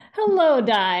Hello,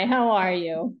 Di. How are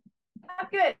you? I'm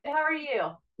good. How are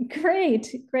you?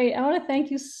 Great, great. I want to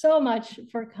thank you so much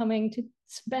for coming to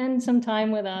spend some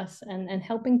time with us and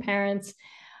helping parents.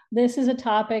 This is a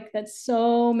topic that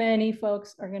so many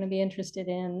folks are going to be interested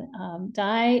in.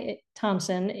 Di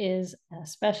Thompson is a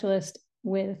specialist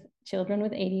with children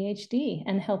with ADHD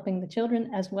and helping the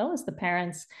children as well as the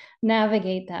parents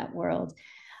navigate that world.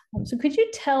 So, could you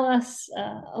tell us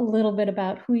a little bit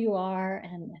about who you are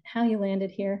and how you landed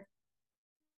here?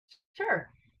 Sure.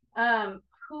 Um,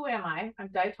 who am I? I'm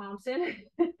Di Thompson.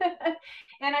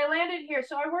 And I landed here.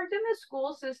 So I worked in the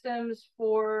school systems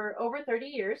for over 30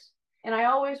 years, and I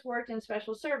always worked in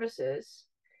special services.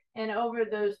 And over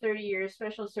those 30 years,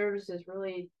 special services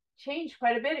really changed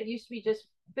quite a bit. It used to be just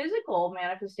physical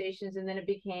manifestations, and then it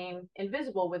became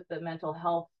invisible with the mental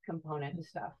health component and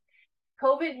stuff.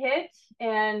 COVID hit,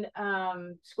 and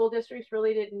school districts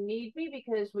really didn't need me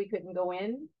because we couldn't go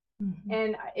in, Mhm.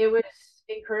 and it was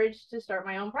encouraged to start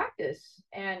my own practice.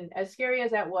 And as scary as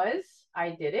that was,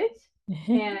 I did it.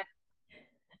 And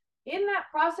in that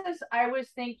process, I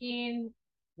was thinking,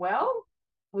 well,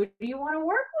 who do you want to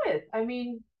work with? I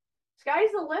mean,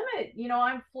 sky's the limit.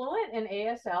 I'm fluent in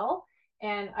ASL,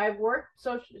 and I've worked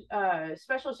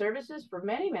special services for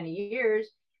many, many years.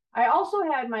 I also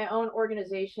had my own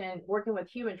organization working with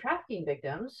human trafficking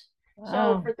victims.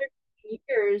 So Wow. for 13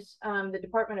 years, the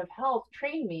Department of Health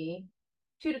trained me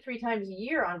 2 to 3 times a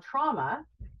year on trauma.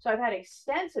 So I've had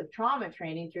extensive trauma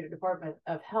training through the Department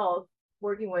of Health,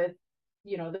 working with,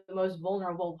 the most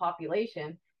vulnerable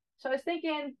population. So I was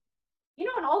thinking, in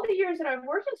all the years that I've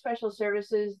worked in special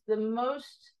services, the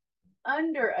most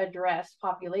under addressed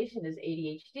population is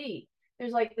ADHD.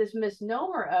 There's like this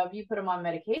misnomer of you put them on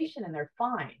medication and they're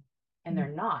fine, and they're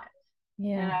not. And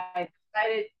Yeah. I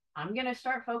decided I'm going to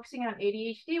start focusing on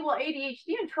ADHD. Well,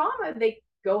 ADHD and trauma, they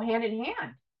go hand in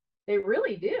hand. They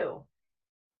really do.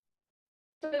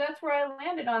 So that's where I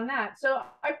landed on that. So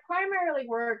I primarily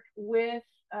work with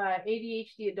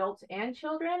ADHD adults and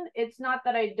children. It's not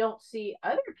that I don't see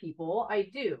other people, I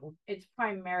do. It's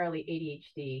primarily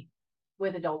ADHD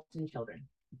with adults and children.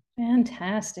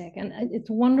 Fantastic. And it's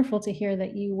wonderful to hear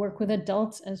that you work with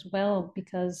adults as well,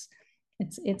 because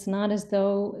it's not as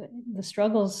though the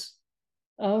struggles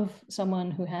of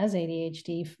someone who has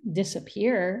ADHD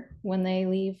disappear when they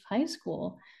leave high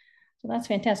school. So that's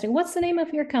fantastic. What's the name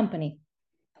of your company?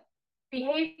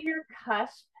 Behavior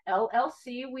Cusp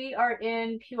LLC. We are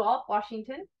in Puyallup,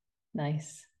 Washington.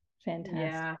 Nice. Fantastic.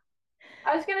 Yeah.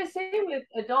 I was gonna say with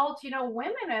adults,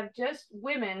 women have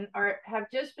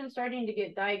just been starting to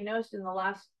get diagnosed in the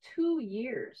last 2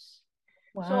 years.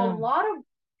 So a Wow. lot of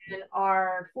women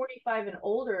are 45 and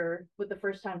older with the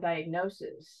first time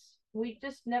diagnosis. We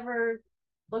just never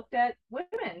looked at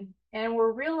women, and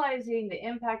we're realizing the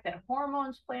impact that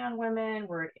hormones play on women.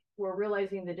 We're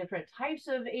realizing the different types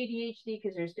of ADHD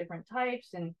because there's different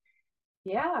types. And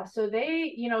yeah, so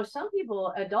some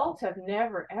people, adults, have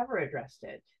never ever addressed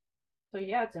it. So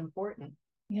yeah, it's important.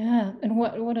 Yeah. And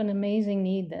what an amazing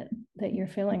need that you're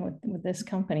filling with this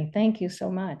company. Thank you so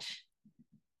much.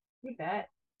 You bet.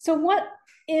 So what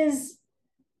is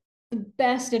the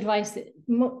best advice, that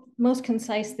most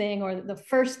concise thing, or the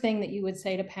first thing that you would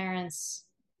say to parents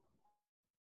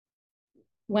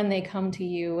when they come to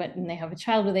you and they have a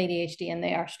child with ADHD and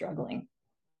they are struggling?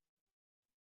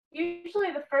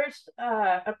 Usually, the first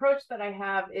approach that I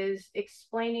have is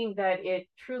explaining that it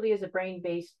truly is a brain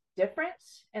based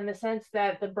difference in the sense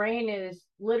that the brain is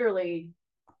literally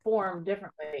formed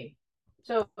differently.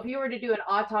 So, if you were to do an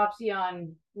autopsy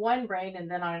on one brain and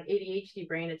then on an ADHD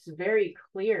brain, it's very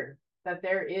clear that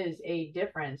there is a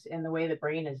difference in the way the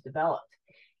brain is developed.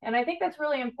 And I think that's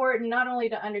really important, not only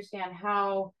to understand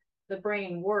how the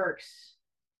brain works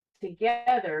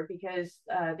together, because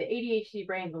the ADHD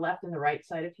brain, the left and the right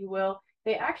side, if you will,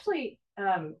 they actually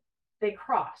they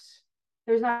cross.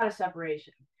 There's not a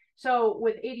separation. So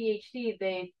with ADHD,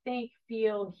 they think,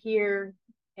 feel, hear,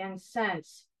 and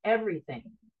sense everything.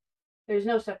 There's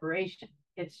no separation.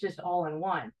 It's just all in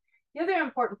one. The other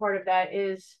important part of that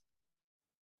is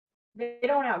they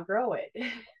don't outgrow it.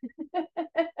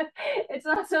 It's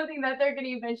not something that they're going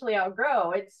to eventually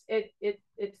outgrow. It's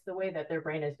the way that their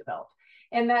brain is developed,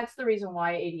 and that's the reason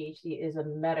why ADHD is a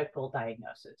medical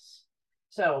diagnosis.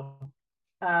 So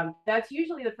that's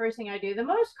usually the first thing I do. The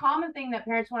most common thing that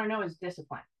parents want to know is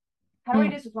discipline. How do I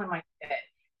Mm, discipline my kid?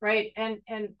 Right. And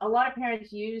a lot of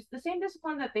parents use the same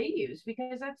discipline that they use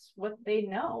because that's what they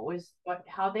know is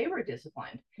how they were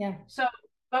disciplined. yeah. So,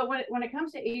 but when it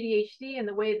comes to ADHD and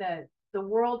the way that the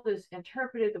world is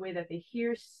interpreted, the way that they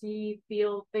hear, see,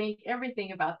 feel, think,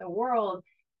 everything about the world,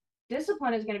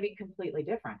 discipline is going to be completely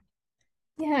different.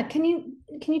 Yeah, can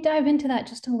you dive into that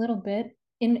just a little bit?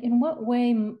 In what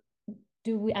way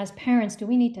do we, as parents, do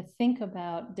we need to think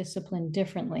about discipline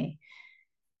differently?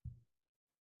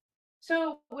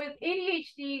 So with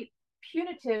ADHD,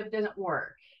 punitive doesn't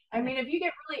work. I Right. mean, if you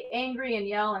get really angry and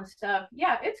yell and stuff,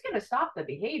 yeah, it's going to stop the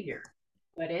behavior,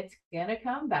 but it's going to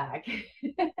come back.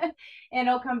 And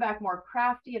it'll come back more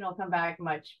crafty and it'll come back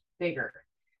much bigger.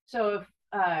 So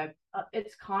if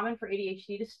it's common for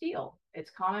ADHD to steal,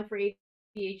 it's common for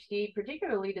ADHD,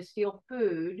 particularly to steal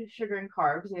food, sugar and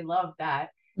carbs. They love that.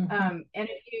 Mhm. And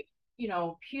if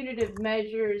punitive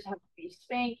measures have to be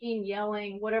spanking,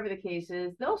 yelling, whatever the case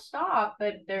is, they'll stop,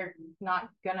 but they're not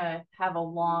going to have a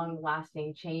long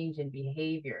lasting change in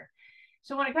behavior.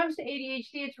 So when it comes to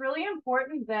ADHD, it's really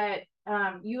important that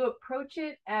you approach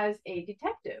it as a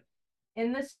detective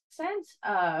in the sense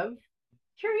of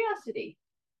curiosity.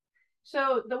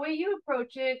 So the way you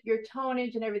approach it, your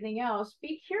tonage and everything else,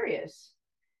 be curious.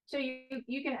 So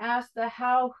you can ask the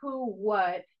how, who,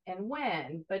 what, and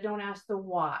when, but don't ask the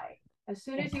why. As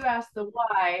soon as you ask the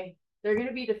why, they're going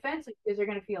to be defensive because they're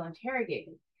going to feel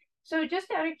interrogated. So just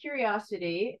out of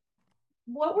curiosity,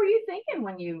 what were you thinking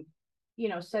when you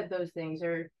said those things,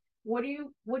 or what do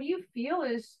you feel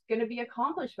is going to be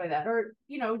accomplished by that, or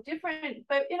different,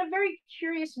 but in a very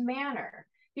curious manner.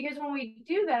 Because when we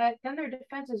do that, then their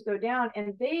defenses go down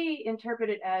and they interpret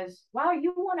it as, wow,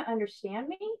 you want to understand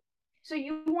me, so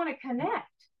you want to connect.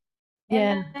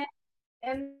 and Yeah.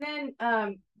 then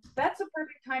that's a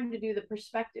perfect time to do the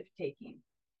perspective taking.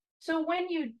 So when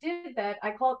you did that,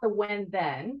 I call it the when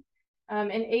then. In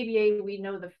ABA, we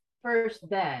know the first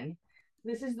then.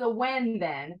 This is the when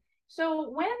then. So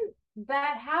when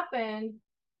that happened,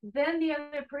 then the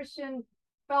other person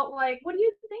felt like, what do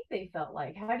you think they felt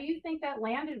like? How do you think that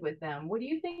landed with them? What do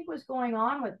you think was going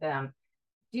on with them?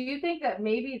 Do you think that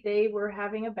maybe they were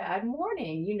having a bad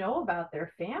morning, about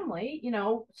their family,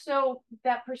 so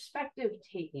that perspective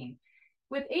taking.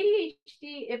 With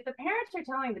ADHD, if the parents are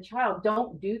telling the child,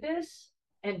 don't do this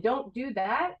and don't do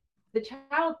that, the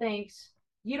child thinks,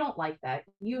 you don't like that.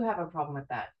 You have a problem with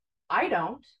that. I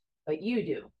don't, but you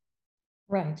do.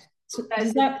 Right. So That's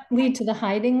does that lead to the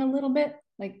hiding a little bit?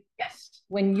 Like yes.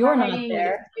 when you're not Hiding,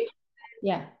 there?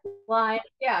 Yeah. lie.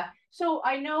 Yeah. So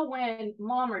I know when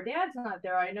mom or dad's not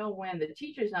there. I know when the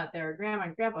teacher's not there, or grandma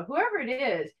and grandpa, whoever it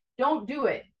is, don't do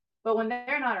it. But when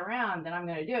they're not around, then I'm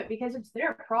going to do it because it's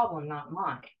their problem, not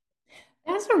mine.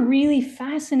 That's a really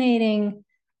fascinating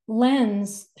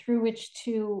lens through which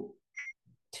to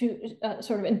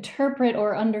sort of interpret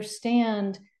or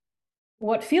understand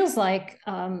what feels like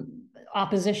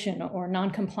opposition or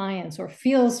noncompliance, or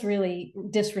feels really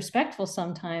disrespectful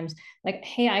sometimes. Like,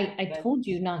 hey, I told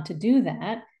you not to do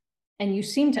that, and you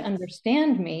seem to Yes.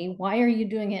 understand me. Why are you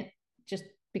doing it just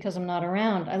because I'm not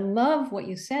around? I love what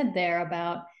you said there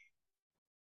about,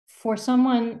 for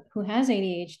someone who has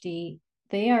ADHD,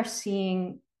 they are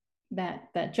seeing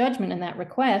that judgment and that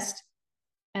request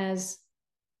as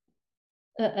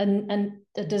a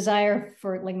desire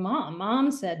for, like,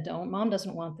 mom said don't, mom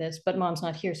doesn't want this, but mom's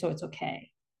not here, so it's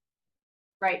okay.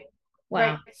 Right.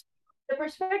 Wow. Right. The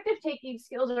perspective taking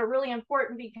skills are really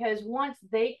important because once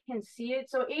they can see it,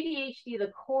 so ADHD,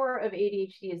 the core of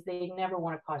ADHD is they never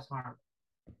want to cause harm.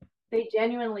 They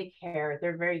genuinely care.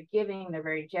 They're very giving, they're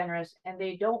very generous, and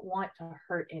they don't want to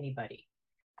hurt anybody.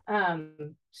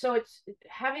 So it's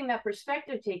having that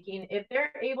perspective taking. If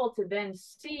they're able to then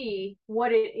see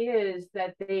what it is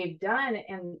that they've done,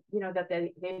 and that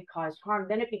they've caused harm,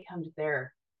 then it becomes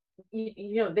their,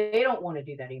 they don't want to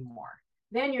do that anymore.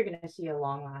 Then you're going to see a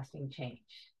long lasting change.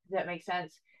 Does that make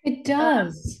sense? It um,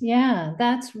 does. Yeah,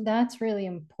 that's really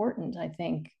important, I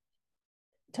think.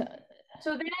 To,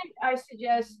 so then I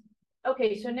suggest,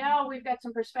 okay, so now we've got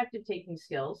some perspective taking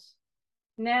skills.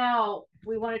 Now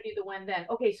we want to do the when then.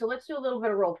 Okay, so let's do a little bit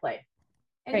of role play.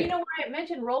 And great. when I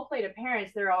mentioned role play to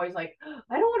parents, they're always like, oh,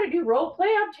 I don't want to do role play.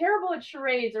 I'm terrible at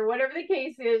charades or whatever the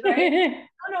case is, right?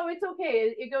 Oh, no, it's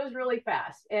okay. It goes really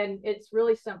fast and it's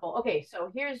really simple. Okay,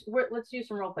 so let's do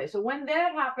some role play. So when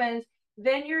that happens,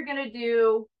 then you're going to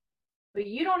do, but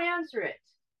you don't answer it.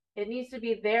 It needs to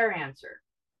be their answer.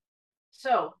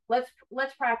 So let's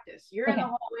practice. You're in the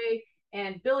Okay. hallway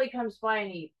and Billy comes by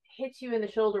and he hits you in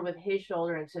the shoulder with his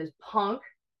shoulder and says, punk.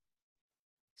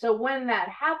 So when that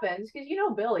happens, because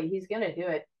Billy, he's going to do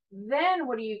it, then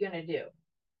what are you going to do?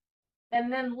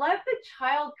 And then let the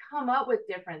child come up with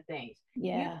different things.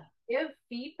 You Yeah. give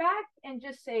feedback and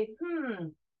just say,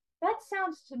 that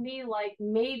sounds to me like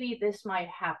maybe this might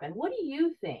happen. What do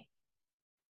you think?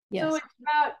 So Yes. it's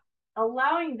about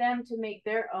allowing them to make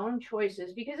their own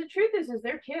choices, because the truth is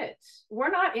they're kids. We're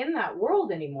not in that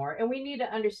world anymore, and we need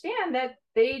to understand that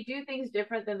they do things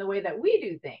different than the way that we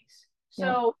do things.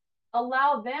 So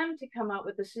allow them to come up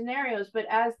with the scenarios, but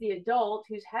as the adult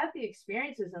who's had the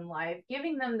experiences in life,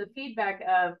 giving them the feedback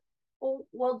of,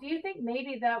 well, do you think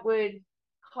maybe that would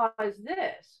cause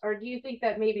this, or do you think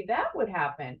that maybe that would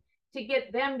happen, to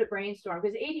get them to brainstorm,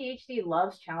 because ADHD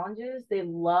loves challenges. They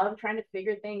love trying to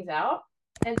figure things out.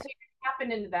 And so you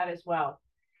happen into that as well.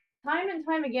 Time and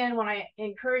time again, when I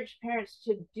encourage parents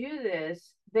to do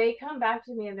this, they come back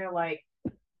to me and they're like,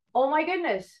 oh my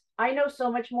goodness, I know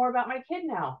so much more about my kid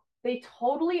now. They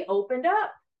totally opened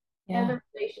up. And the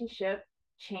relationship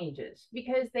changes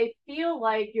because they feel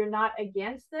like you're not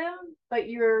against them, but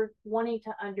you're wanting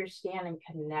to understand and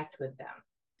connect with them.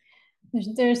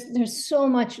 There's so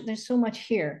much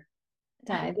here,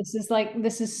 Di.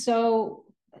 This is so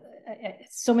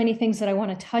many things that I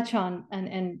want to touch on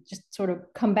and just sort of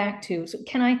come back to. So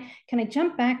can I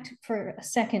jump back for a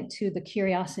second to the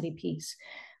curiosity piece,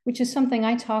 which is something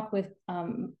I talk with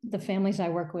the families I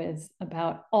work with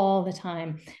about all the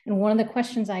time. And one of the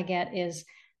questions I get is,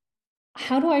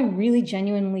 how do I really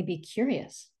genuinely be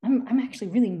curious? I'm actually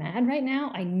really mad right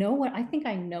now. I think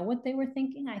I know what they were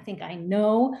thinking. I think I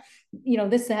know,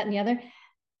 this, that, and the other.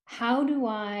 How do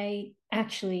I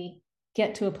actually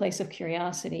get to a place of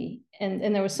curiosity?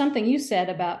 And there was something you said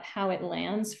about how it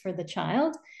lands for the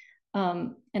child.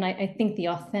 And I think the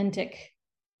authentic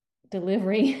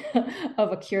delivery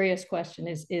of a curious question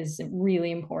is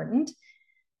really important.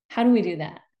 How do we do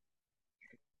that?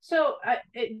 So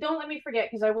don't let me forget,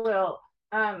 because I will.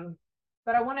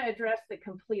 But I want to address the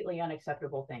completely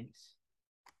unacceptable things.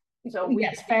 So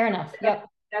yes, fair enough. Yep.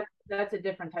 That's a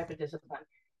different type of discipline.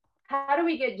 How do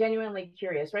we get genuinely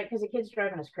curious, right? Because the kid's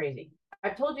driving us crazy.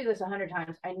 I've told you this 100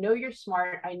 times. I know you're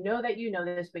smart. I know that you know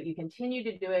this, but you continue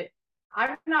to do it.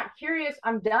 I'm not curious.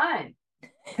 I'm done.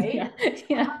 Right?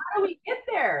 Yeah. How do we get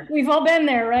there? We've all been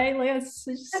there, right? It's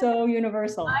so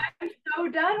universal. I'm so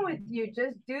done with you.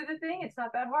 Just do the thing. It's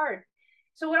not that hard.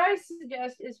 So what I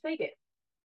suggest is fake it.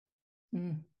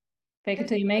 Fake it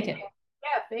till you make it.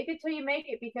 Yeah, fake it till you make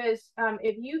it. Because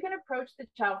if you can approach the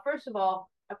child, first of all,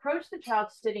 approach the child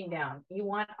sitting down. You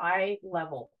want eye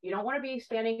level. You don't want to be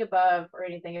standing above or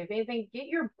anything. If anything, get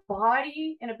your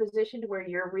body in a position to where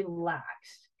you're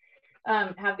relaxed.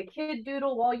 Have the kid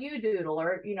doodle while you doodle,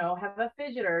 or have a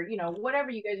fidget, or whatever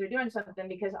you guys are doing something,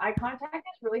 because eye contact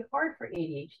is really hard for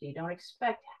ADHD. Don't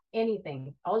expect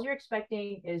anything. All you're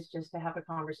expecting is just to have a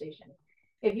conversation.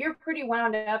 If you're pretty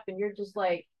wound up and you're just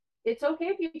like, it's okay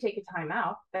if you take a time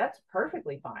out, that's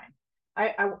perfectly fine.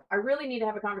 I really need to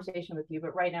have a conversation with you,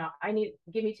 but right now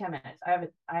give me 10 minutes.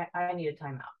 I need a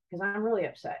timeout because I'm really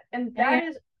upset. And that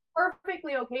is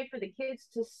perfectly okay for the kids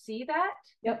to see that.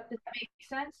 Yep. Does that make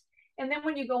sense? And then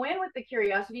when you go in with the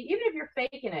curiosity, even if you're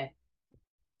faking it,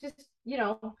 just,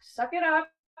 suck it up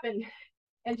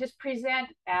and just present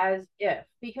as if,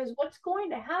 because what's going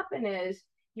to happen is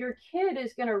your kid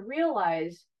is going to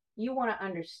realize you want to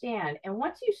understand. And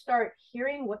once you start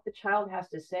hearing what the child has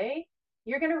to say,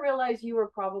 you're going to realize you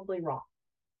were probably wrong.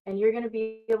 And you're going to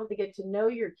be able to get to know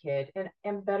your kid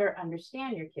and better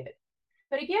understand your kid.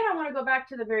 But again, I want to go back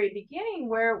to the very beginning,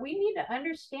 where we need to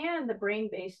understand the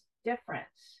brain-based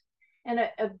difference. And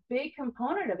a big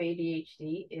component of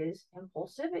ADHD is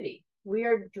impulsivity. We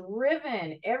are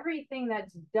driven, everything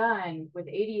that's done with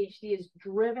ADHD is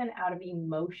driven out of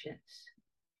emotions.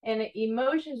 And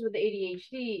emotions with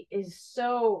ADHD is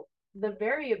the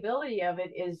variability of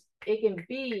it is, it can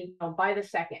be by the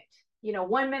second.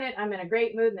 1 minute I'm in a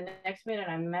great mood, and the next minute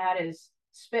I'm mad as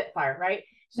Spitfire, right?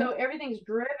 So everything's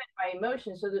driven by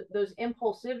emotions. So those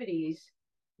impulsivities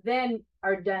then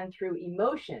are done through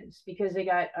emotions, because they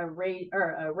got a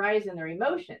rise in their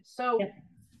emotions. So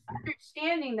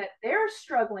understanding that they're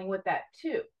struggling with that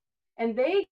too, and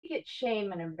they get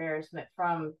shame and embarrassment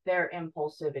from their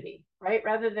impulsivity, right?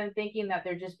 Rather than thinking that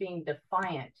they're just being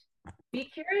defiant. Be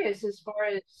curious as far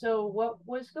as, so what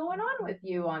was going on with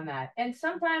you on that? And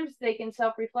sometimes they can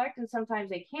self-reflect and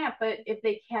sometimes they can't. But if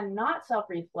they cannot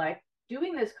self-reflect,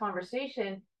 doing this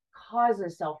conversation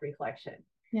causes self-reflection.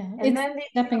 Yeah, and then the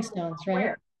stepping stones,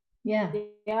 right? Yeah.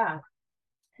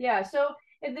 So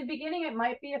at the beginning, it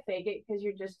might be a fake it because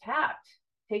you're just tapped.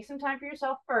 Take some time for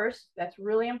yourself first. That's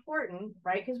really important,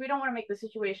 right? Because we don't want to make the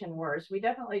situation worse. We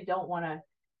definitely don't want to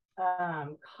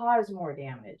cause more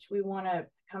damage. We want to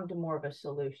come to more of a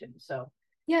solution. So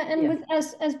with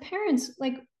as parents,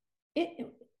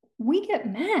 we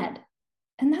get mad,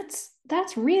 and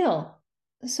that's real.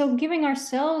 So giving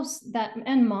ourselves that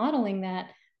and modeling that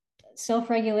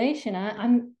self-regulation.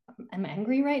 I'm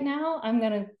angry right now. I'm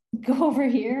gonna go over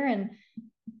here and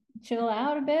chill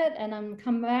out a bit, and I'm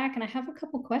come back and I have a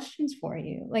couple questions for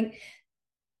you. Like,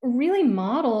 really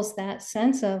models that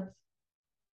sense of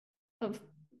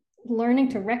learning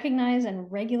to recognize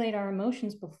and regulate our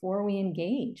emotions before we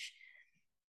engage.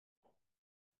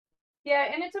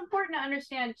 Yeah, and it's important to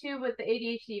understand too with the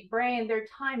ADHD brain, they're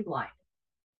time blind.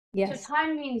 So Yes.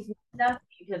 time means nothing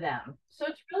to them. So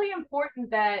it's really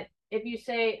important that if you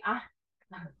say,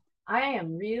 I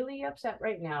am really upset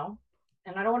right now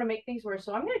and I don't want to make things worse,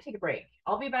 so I'm going to take a break.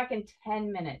 I'll be back in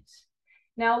 10 minutes.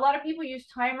 Now, a lot of people use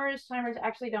timers. Timers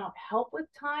actually don't help with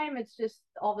time. It's just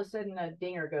all of a sudden a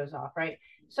dinger goes off, right?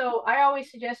 So I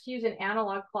always suggest use an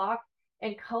analog clock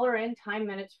and color in time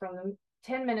minutes from the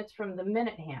 10 minutes from the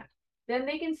minute hand. Then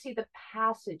they can see the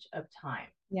passage of time.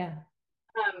 Yeah.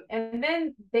 And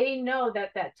then they know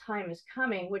that that time is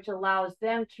coming, which allows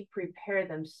them to prepare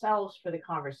themselves for the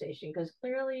conversation because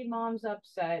clearly mom's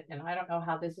upset and I don't know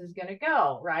how this is going to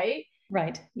go, right?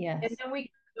 Right. Yes. And then we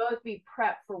can both be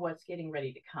prepped for what's getting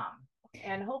ready to come.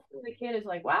 And hopefully the kid is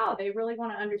like, wow, they really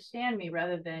want to understand me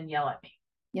rather than yell at me.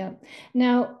 Yeah.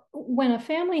 Now, when a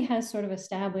family has sort of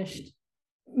established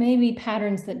maybe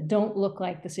patterns that don't look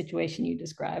like the situation you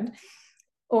described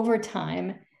over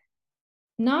time,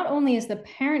 not only is the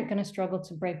parent going to struggle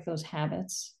to break those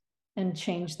habits and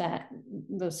change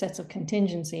those sets of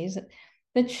contingencies,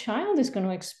 the child is going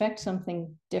to expect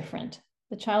something different.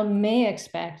 The child may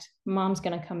expect mom's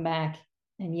going to come back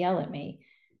and yell at me.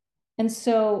 And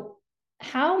so,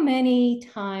 how many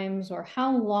times or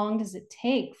how long does it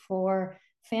take for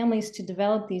families to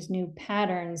develop these new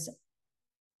patterns,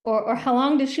 or how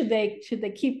long should they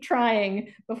keep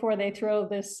trying before they throw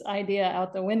this idea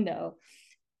out the window?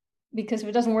 Because if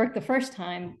it doesn't work the first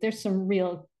time, there's some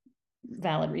real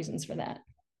valid reasons for that.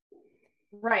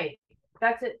 Right.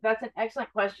 That's it. That's an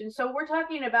excellent question. So we're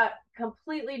talking about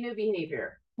completely new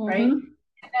behavior, right?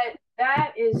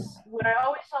 That is what I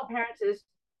always tell parents is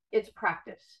it's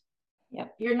practice.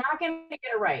 Yep. You're not going to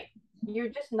get it right. You're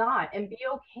just not, and be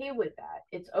okay with that.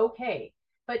 It's okay,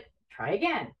 but try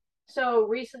again. So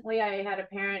recently, I had a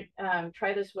parent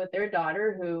try this with their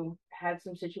daughter who had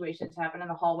some situations happen in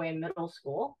the hallway in middle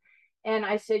school, and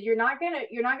I said, you're not gonna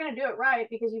do it right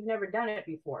because you've never done it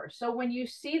before. So when you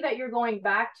see that you're going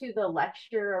back to the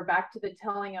lecture or back to the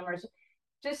telling them, or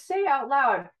just say out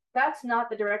loud, that's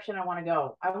not the direction I want to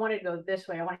go. I want to go this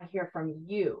way. I want to hear from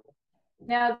you.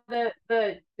 Now, the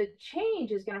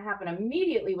change is going to happen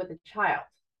immediately with the child,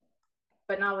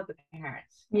 but not with the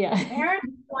parents. Yeah. The parents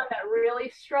are the one that really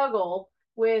struggle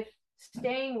with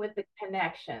staying with the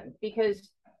connection because,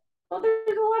 well,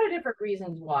 there's a lot of different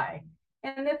reasons why.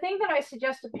 And the thing that I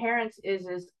suggest to parents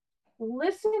is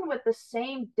listen with the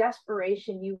same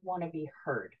desperation you want to be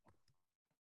heard.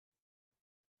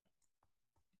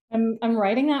 I'm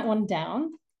writing that one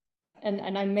down,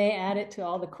 and I may add it to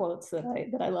all the quotes that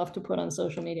I love to put on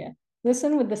social media.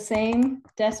 Listen with the same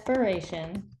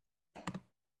desperation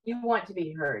you want to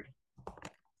be heard.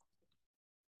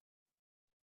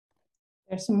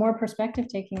 There's some more perspective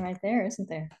taking right there, isn't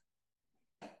there?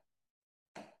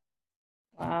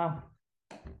 Wow.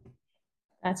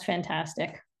 That's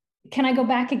fantastic. Can I go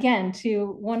back again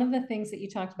to one of the things that you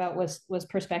talked about was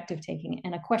perspective taking,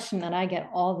 and a question that I get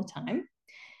all the time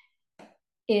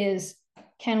is,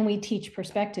 can we teach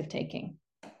perspective taking?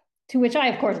 To which I,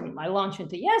 of course, I launch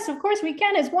into, yes, of course we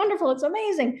can. It's wonderful. It's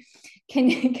amazing. Can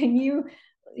you,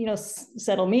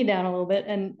 settle me down a little bit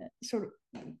and sort of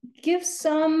give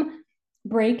some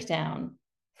breakdown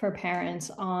for parents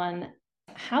on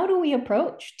how do we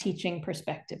approach teaching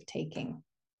perspective taking?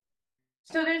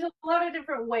 So there's a lot of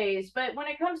different ways, but when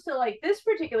it comes to like this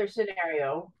particular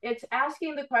scenario, it's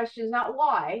asking the questions not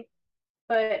why,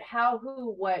 but how,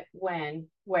 who, what, when,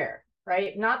 where,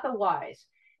 right? Not the whys,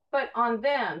 but on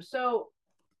them. So,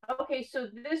 okay, so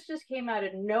this just came out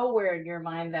of nowhere in your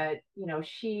mind that,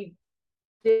 she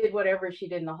did whatever she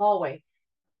did in the hallway.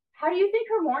 How do you think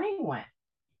her morning went?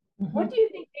 Mm-hmm. What do you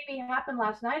think maybe happened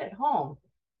last night at home?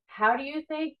 How do you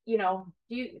think,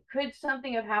 could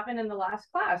something have happened in the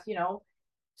last class,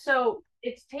 So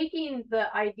it's taking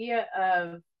the idea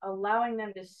of allowing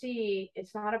them to see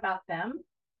it's not about them,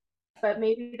 but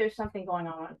maybe there's something going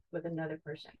on with another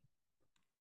person.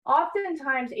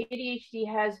 Oftentimes, ADHD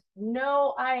has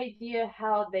no idea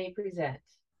how they present.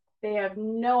 They have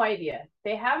no idea.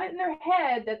 They have it in their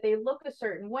head that they look a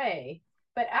certain way,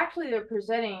 but actually they're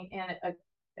presenting in a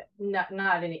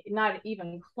not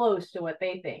even close to what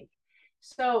they think.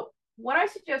 So what I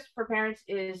suggest for parents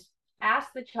is ask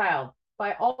the child.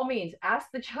 By all means,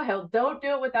 ask the child. Don't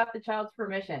do it without the child's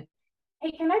permission. Hey,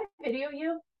 can I video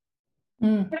you?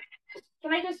 Can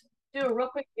I just do a real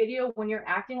quick video when you're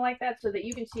acting like that so that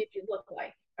you can see what you look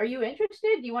like. Are you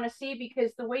interested? Do you want to see?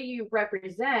 Because the way you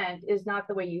represent is not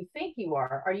the way you think you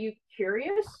are. Are you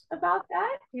curious about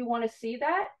that? Do you want to see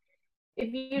that?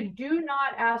 If you do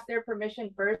not ask their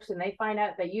permission first and they find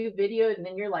out that you videoed and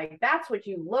then you're like, that's what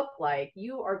you look like,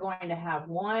 you are going to have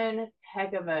one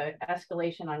heck of a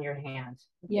escalation on your hands.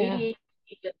 Yeah. ADHD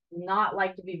does not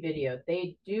like to be videoed.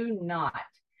 They do not.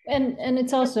 And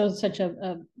it's also such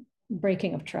a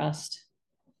breaking of trust.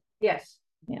 Yes.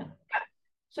 Yeah.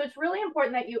 So it's really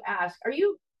important that you ask, are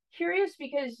you curious?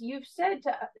 Because you've said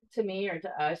to me or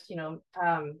to us,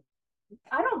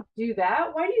 I don't do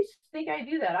that. Why do you think I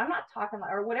do that? I'm not talking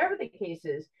like, or whatever the case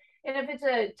is. And if it's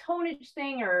a tonage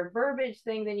thing or a verbiage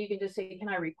thing, then you can just say, can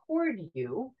I record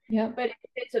you? Yeah. But if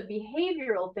it's a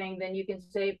behavioral thing, then you can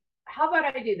say, how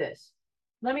about I do this?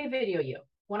 Let me video you.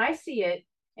 When I see it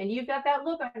and you've got that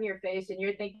look on your face and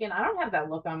you're thinking, I don't have that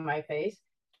look on my face.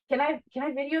 Can I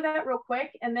video that real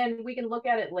quick? And then we can look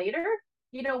at it later,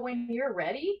 when you're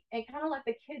ready, and kind of let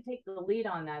the kid take the lead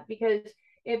on that. Because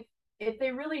if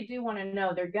they really do want to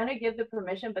know, they're going to give the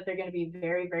permission, but they're going to be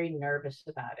very, very nervous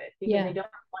about it because they don't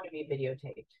want to be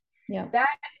videotaped. Yeah.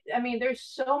 There's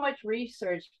so much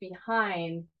research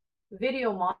behind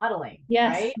video modeling.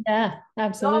 Yes. Right? Yeah,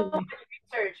 absolutely. So much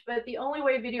research, but the only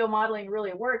way video modeling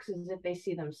really works is if they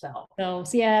see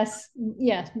themselves. Yes.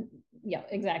 Yeah. Yeah,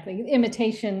 exactly.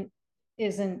 Imitation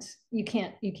isn't, you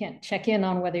can't check in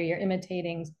on whether you're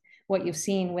imitating what you've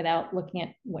seen without looking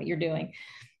at what you're doing.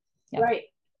 Yep. Right.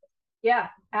 Yeah,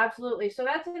 absolutely. So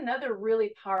that's another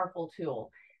really powerful tool.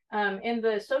 In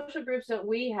the social groups that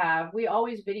we have, we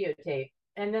always videotape.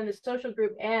 And then the social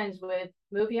group ends with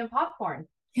movie and popcorn.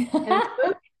 And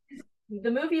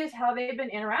the movie is how they've been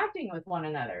interacting with one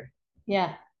another.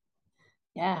 Yeah.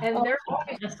 Yeah. And they're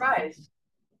always surprised.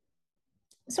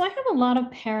 So I have a lot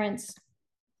of parents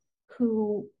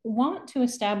who want to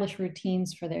establish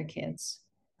routines for their kids.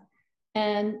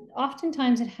 And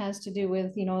oftentimes it has to do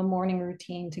with, a morning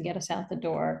routine to get us out the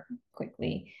door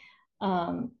quickly.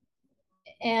 And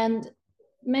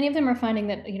many of them are finding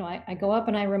that, I go up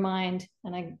and I remind,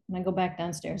 and I go back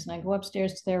downstairs, and I go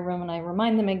upstairs to their room and I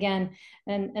remind them again.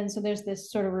 And so there's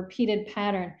this sort of repeated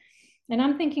pattern. And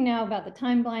I'm thinking now about the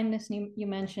time blindness you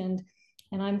mentioned,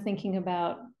 and I'm thinking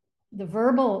about the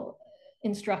verbal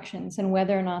instructions and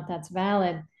whether or not that's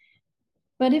valid.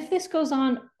 But if this goes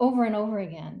on over and over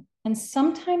again, and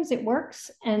sometimes it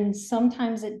works and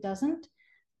sometimes it doesn't,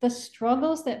 the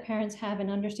struggles that parents have in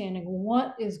understanding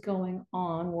what is going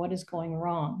on, what is going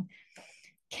wrong.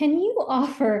 Can you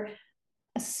offer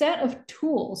a set of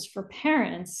tools for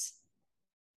parents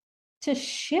to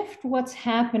shift what's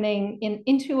happening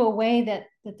into a way that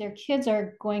their kids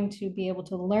are going to be able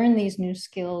to learn these new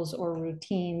skills or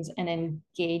routines and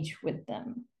engage with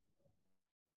them?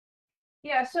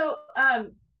 Yeah, so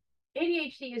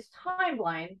ADHD is time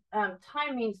blind.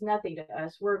 Time means nothing to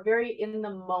us. We're very in the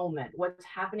moment, what's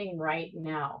happening right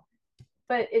now.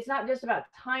 But it's not just about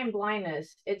time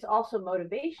blindness, it's also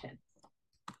motivation.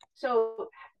 So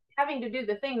having to do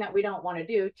the thing that we don't want to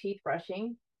do, teeth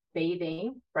brushing,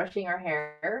 bathing, brushing our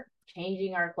hair,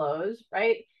 changing our clothes,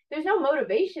 right? There's no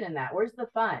motivation in that. Where's the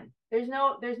fun? There's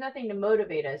nothing to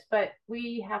motivate us, but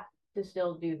we have to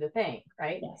still do the thing,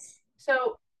 right? Yes.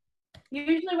 So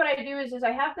usually what I do is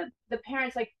I have the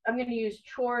parents, like, I'm going to use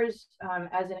chores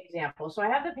as an example. So I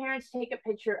have the parents take a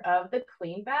picture of the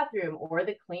clean bathroom or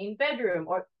the clean bedroom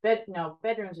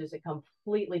bedrooms is a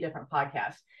completely different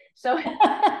podcast. So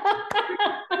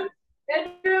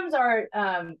bedrooms are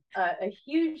a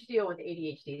huge deal with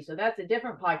ADHD. So that's a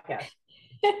different podcast.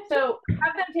 So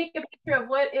have them take a picture of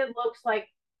what it looks like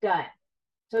done.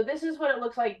 So this is what it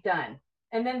looks like done.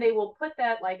 And then they will put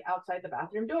that like outside the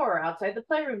bathroom door, or outside the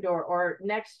playroom door, or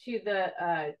next to the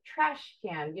trash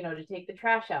can, to take the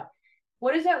trash out.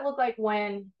 What does that look like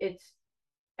when it's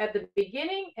at the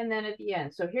beginning and then at the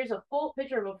end? So here's a full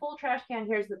picture of a full trash can.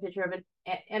 Here's the picture of an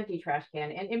empty trash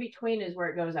can. And in between is where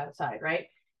it goes outside, right?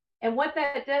 And what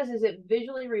that does is it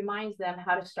visually reminds them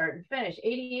how to start and finish.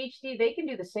 ADHD, they can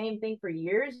do the same thing for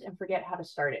years and forget how to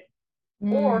start it.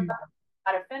 Or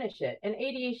how to finish it. And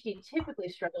ADHD typically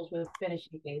struggles with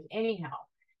finishing things anyhow.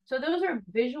 So those are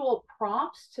visual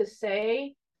prompts to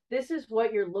say, this is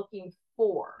what you're looking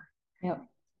for. Yep.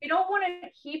 You don't want to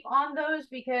keep on those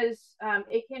because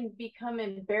it can become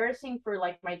embarrassing for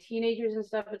like my teenagers and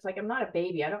stuff. It's like, I'm not a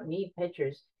baby. I don't need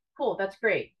pictures. Cool. That's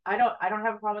great. I don't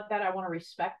have a problem with that. I want to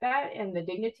respect that and the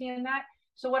dignity in that.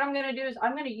 So what I'm going to do is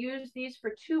I'm going to use these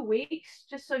for 2 weeks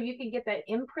just so you can get that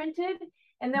imprinted.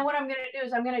 And then what I'm going to do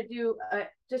is I'm going to do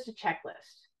just a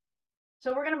checklist.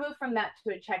 So we're going to move from that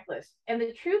to a checklist. And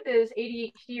the truth is,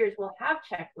 ADHDers will have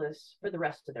checklists for the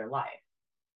rest of their life.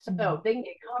 So they can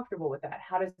get comfortable with that.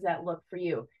 How does that look for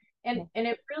you? And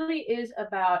it really is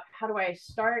about, how do I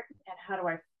start and how do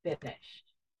I finish?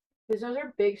 Because those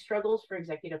are big struggles for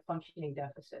executive functioning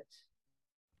deficits.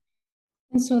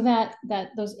 And so that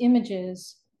those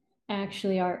images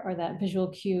actually are that visual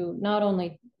cue, not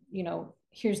only,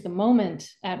 here's the moment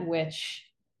at which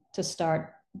to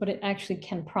start, but it actually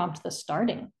can prompt the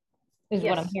starting, is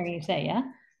what I'm hearing you say. Yeah.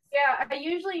 Yeah, I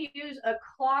usually use a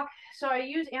clock. So I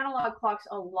use analog clocks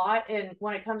a lot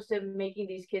when it comes to making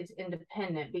these kids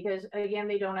independent, because again,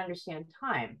 they don't understand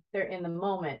time. They're in the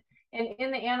moment. And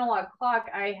in the analog clock,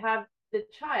 I have the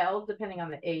child, depending on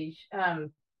the age,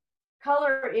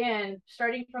 color in,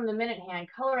 starting from the minute hand,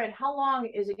 color in how long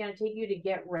is it going to take you to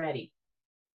get ready.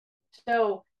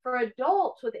 So for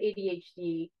adults with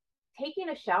ADHD, taking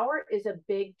a shower is a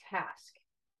big task.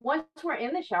 Once we're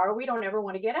in the shower, we don't ever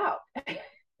want to get out.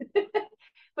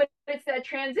 But it's that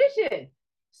transition.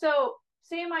 So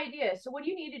same idea. So what do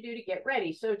you need to do to get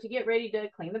ready? So to get ready to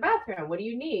clean the bathroom, what do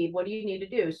you need? What do you need to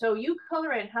do? So you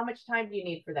color in, how much time do you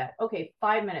need for that? Okay,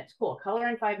 5 minutes. Cool. Color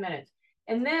in 5 minutes.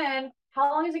 And then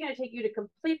how long is it going to take you to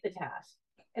complete the task?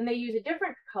 And they use a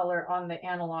different color on the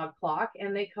analog clock,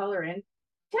 and they color in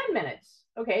 10 minutes.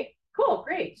 Okay, cool,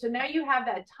 great. So now you have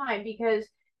that time, because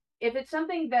if it's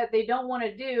something that they don't want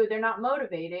to do, they're not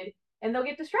motivated and they'll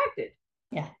get distracted.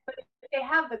 Yeah. But if they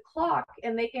have the clock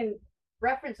and they can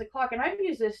reference the clock, and I've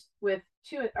used this with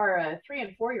 3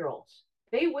 and 4 year olds,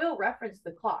 they will reference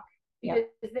the clock because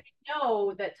they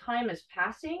know that time is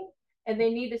passing and they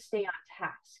need to stay on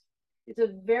task. It's a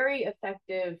very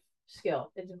effective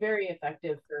skill. It's very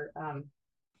effective for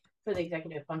the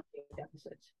executive functioning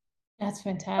deficits. That's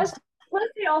fantastic. Plus,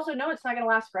 they also know it's not going to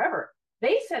last forever.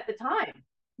 They set the time.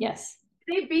 Yes.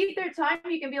 They beat their time.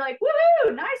 You can be like,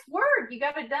 woohoo, nice work. You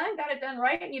got it done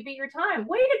right, and you beat your time.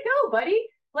 Way to go, buddy.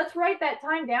 Let's write that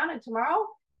time down, and tomorrow,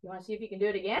 you want to see if you can do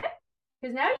it again?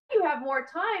 Because now you have more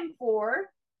time for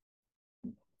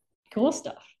cool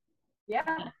stuff.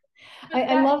 Yeah.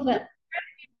 I love that.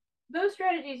 Those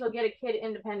strategies will get a kid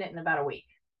independent in about a week.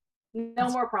 No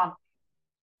more prompting.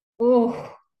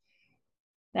 Oh,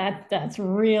 that's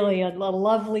really a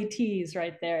lovely tease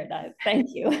right there. Thank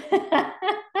you.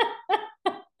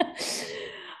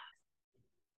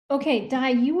 Okay,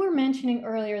 Di, you were mentioning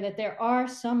earlier that there are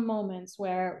some moments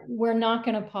where we're not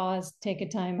going to pause, take a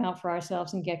time out for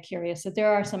ourselves and get curious, that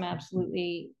there are some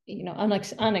absolutely,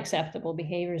 unacceptable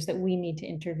behaviors that we need to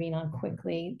intervene on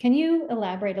quickly. Can you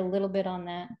elaborate a little bit on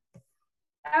that?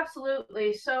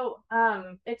 Absolutely. So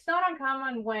it's not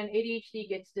uncommon when ADHD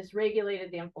gets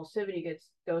dysregulated, the impulsivity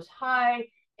goes high,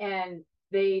 and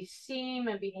they seem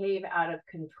and behave out of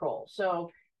control. So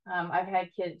I've had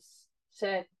kids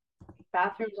set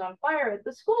bathrooms on fire at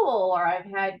the school, or I've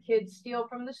had kids steal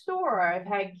from the store, or I've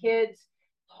had kids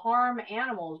harm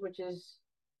animals, which is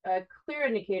a clear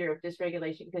indicator of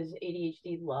dysregulation because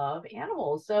ADHD love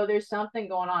animals. So there's something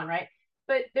going on, right?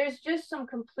 But there's just some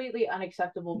completely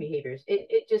unacceptable behaviors.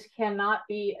 It just cannot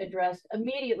be addressed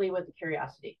immediately with the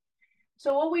curiosity.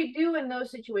 So what we do in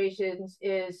those situations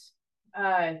is,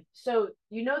 so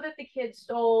that the kid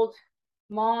stole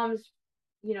mom's,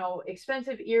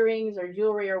 expensive earrings or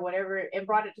jewelry or whatever, and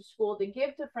brought it to school to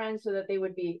give to friends so that they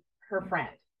would be her friend,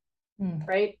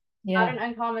 right? Yeah. Not an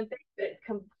uncommon thing, but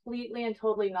completely and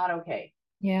totally not okay.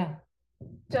 Yeah.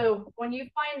 So when you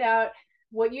find out,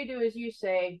 what you do is you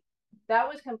say, that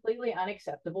was completely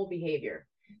unacceptable behavior.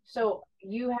 So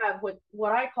you have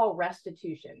what I call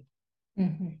restitution.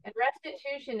 Mm-hmm. And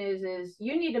restitution is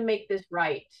you need to make this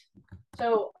right.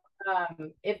 So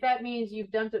if that means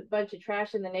you've dumped a bunch of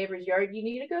trash in the neighbor's yard, you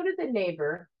need to go to the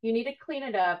neighbor, you need to clean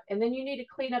it up, and then you need to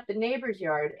clean up the neighbor's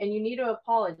yard, and you need to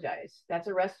apologize. That's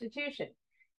a restitution.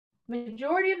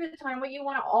 Majority of the time, what you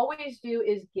want to always do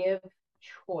is give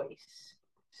choice.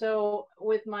 So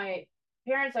with my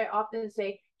parents, I often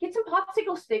say, get some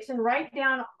popsicle sticks and write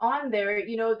down on there,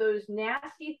 those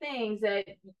nasty things that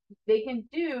they can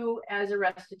do as a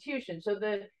restitution. So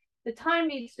the time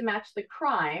needs to match the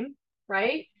crime,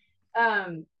 right?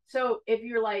 So if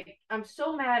you're like, I'm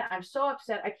so mad, I'm so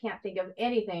upset, I can't think of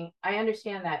anything, I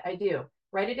understand that. I do.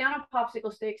 Write it down on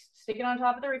popsicle sticks, stick it on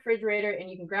top of the refrigerator, and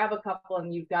you can grab a couple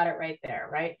and you've got it right there,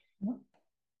 right?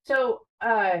 So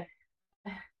I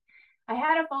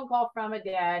had a phone call from a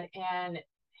dad, and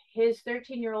his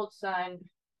 13-year-old son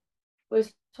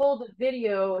was told to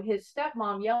video his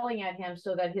stepmom yelling at him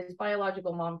so that his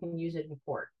biological mom can use it in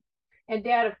court. And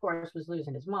dad, of course, was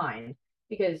losing his mind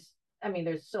because,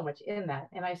 there's so much in that.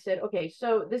 And I said, okay,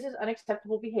 so this is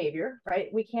unacceptable behavior,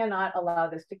 right? We cannot allow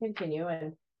this to continue.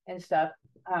 And and stuff.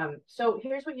 So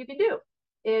here's what you can do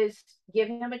is give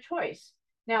him a choice.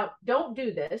 Now, don't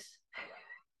do this.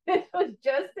 This was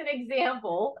just an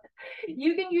example.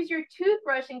 You can use your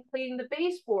toothbrush and clean the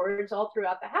baseboards all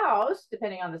throughout the house,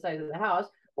 depending on the size of the house,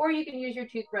 or you can use your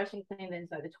toothbrush and clean the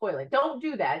inside of the toilet. Don't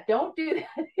do that. Don't do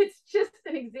that. It's just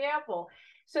an example.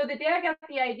 So the dad got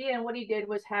the idea, and what he did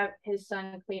was have his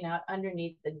son clean out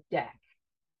underneath the deck,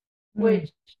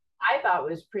 which I thought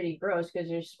was pretty gross because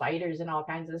there's spiders and all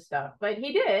kinds of stuff. But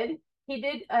he did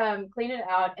clean it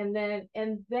out and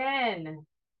then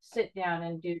sit down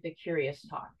and do the curious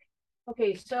talk.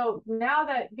 Okay, so now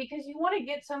that, because you want to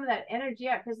get some of that energy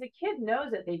out, because the kid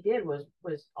knows that they did was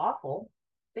awful.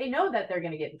 They know that they're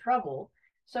going to get in trouble.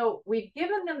 So we've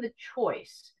given them the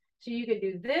choice. So you can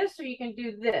do this or you can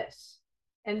do this.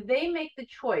 And they make the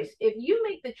choice. If you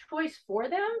make the choice for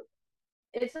them,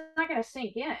 it's not going to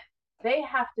sink in. They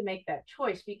have to make that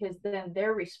choice because then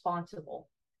they're responsible.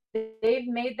 They've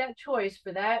made that choice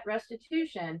for that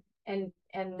restitution, and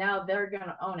now they're going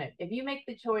to own it. If you make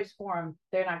the choice for them,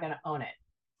 they're not going to own it.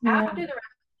 Yeah. After the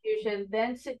restitution,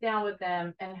 then sit down with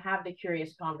them and have the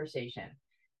curious conversation,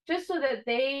 just so that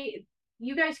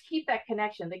you guys keep that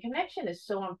connection. The connection is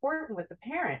so important with the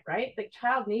parent, right? The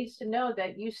child needs to know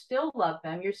that you still love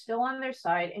them, you're still on their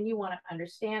side, and you want to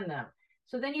understand them.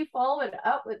 So then you follow it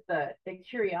up with the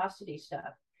curiosity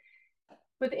stuff.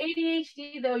 With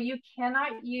ADHD, though, you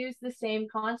cannot use the same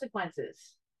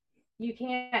consequences. You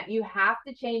can't. You have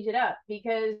to change it up,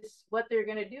 because what they're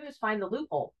going to do is find the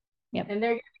loophole. Yep. And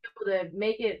they're going to be able to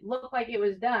make it look like it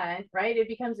was done, right? It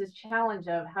becomes this challenge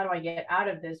of, how do I get out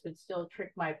of this but still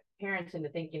trick my parents into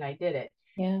thinking I did it?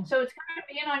 Yeah. So it's kind of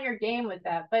being on your game with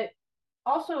that. But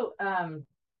also,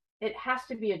 it has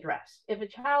to be addressed. If a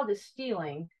child is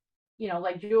stealing,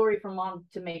 like jewelry from mom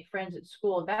to make friends at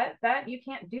school, that you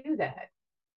can't do that,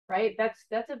 right?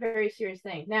 That's a very serious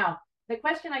thing. Now, the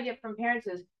question I get from parents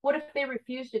is, what if they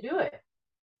refuse to do it?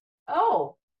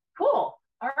 Oh, cool.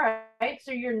 All right.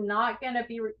 So you're not going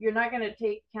to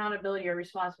take accountability or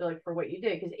responsibility for what you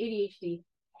did, because ADHD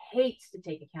hates to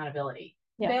take accountability.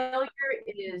 Yeah. Failure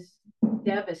is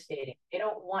devastating. They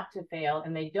don't want to fail,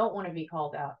 and they don't want to be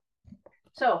called out.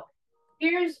 So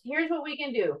here's what we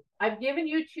can do. I've given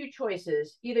you two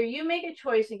choices. Either you make a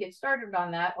choice and get started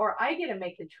on that, or I get to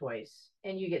make the choice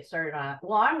and you get started on it.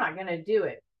 Well, I'm not going to do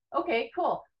it. Okay,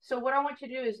 cool. So what I want you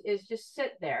to do is just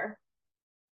sit there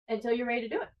until you're ready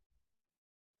to do it.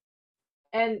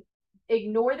 And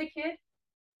ignore the kid,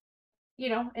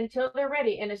 until they're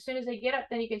ready. And as soon as they get up,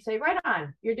 then you can say, right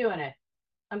on, you're doing it.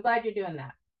 I'm glad you're doing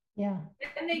that. Yeah.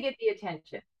 And they get the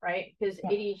attention, right? Because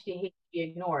ADHD hates to be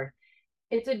ignored.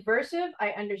 It's aversive.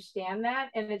 I understand that.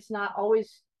 And it's not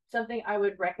always something I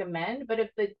would recommend. But if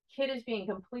the kid is being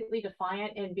completely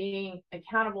defiant and being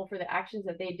accountable for the actions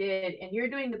that they did, and you're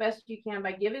doing the best you can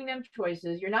by giving them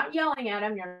choices, you're not yelling at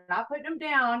them, you're not putting them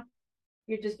down,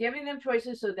 you're just giving them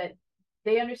choices so that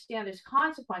they understand there's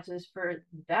consequences for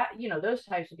that, those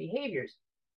types of behaviors.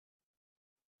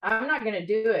 I'm not going to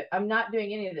do it. I'm not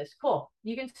doing any of this. Cool.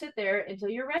 You can sit there until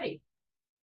you're ready.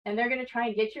 And they're going to try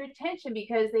and get your attention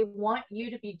because they want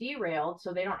you to be derailed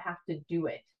so they don't have to do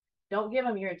it. Don't give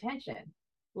them your attention.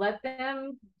 Let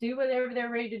them do whatever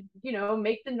they're ready to,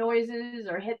 make the noises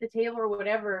or hit the table or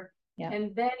whatever. Yeah.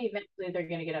 And then eventually they're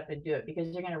going to get up and do it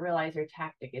because they're going to realize their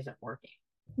tactic isn't working.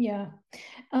 Yeah.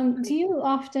 Do you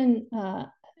often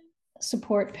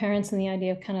support parents in the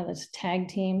idea of kind of this tag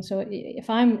team? So if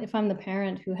I'm the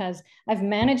parent who I've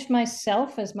managed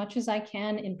myself as much as I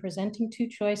can in presenting two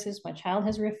choices, my child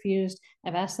has refused,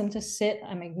 I've asked them to sit,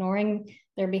 I'm ignoring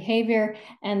their behavior,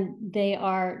 and they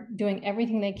are doing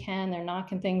everything they can. They're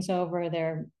knocking things over.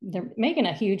 They're making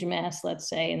a huge mess, let's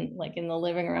say, in the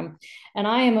living room, and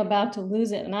I am about to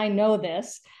lose it, and I know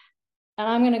this, and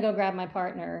I'm going to go grab my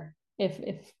partner,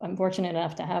 if I'm fortunate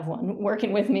enough to have one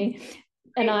working with me.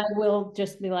 And I will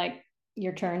just be like,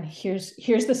 your turn. Here's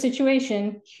the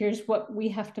situation. Here's what we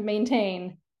have to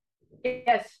maintain.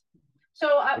 Yes. So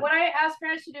what I ask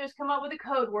parents to do is come up with a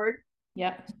code word.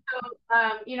 Yeah. So,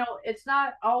 it's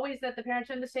not always that the parents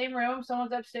are in the same room.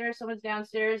 Someone's upstairs, someone's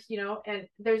downstairs, and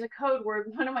there's a code word.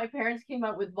 One of my parents came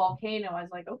up with volcano. I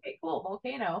was like, okay, cool,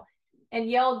 volcano, and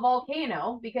yelled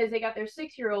volcano because they got their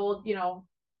 6-year-old,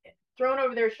 thrown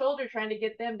over their shoulder trying to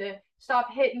get them to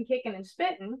stop hitting, kicking, and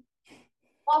spitting.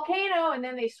 Volcano, and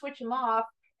then they switch them off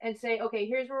and say, okay,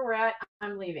 here's where we're at.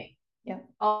 I'm leaving. Yeah.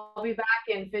 I'll be back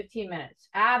in 15 minutes.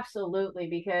 Absolutely,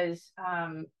 because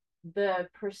the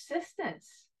persistence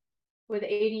with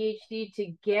ADHD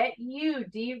to get you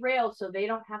derailed so they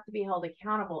don't have to be held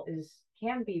accountable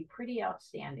can be pretty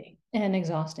outstanding. And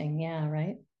exhausting. Yeah,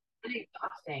 right. And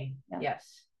exhausting. Yeah.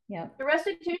 Yes. Yeah. The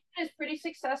restitution is pretty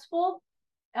successful.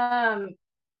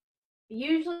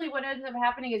 Usually what ends up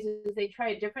happening is they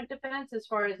try a different defense as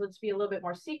far as let's be a little bit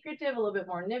more secretive, a little bit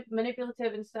more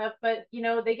manipulative and stuff, but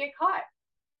they get caught,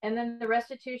 and then the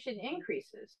restitution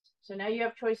increases. So now you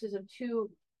have choices of two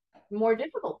more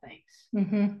difficult things.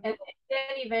 And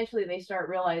then eventually they start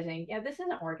realizing, yeah, this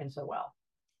isn't working so well.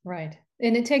 Right.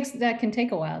 And that can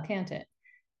take a while, can't it?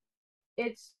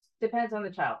 It depends on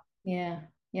the child. Yeah.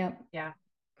 Yep. Yeah.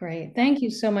 Great. Thank you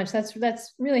so much.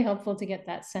 That's really helpful to get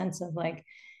that sense of like,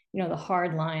 the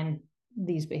hard line,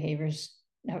 these behaviors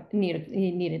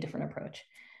need a different approach.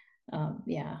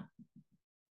 Yeah.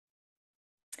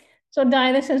 So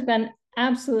Di, this has been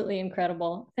absolutely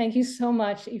incredible. Thank you so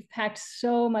much. You've packed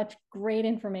so much great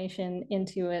information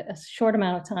into a short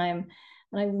amount of time.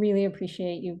 And I really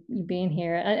appreciate you being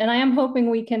here. And I am hoping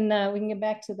we can get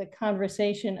back to the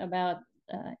conversation about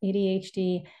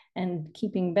ADHD and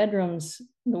keeping bedrooms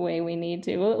the way we need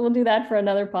to. We'll do that for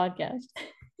another podcast.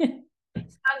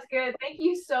 Sounds good. Thank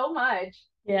you so much.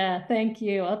 Yeah, thank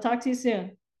you. I'll talk to you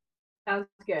soon. Sounds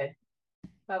good.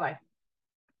 Bye-bye.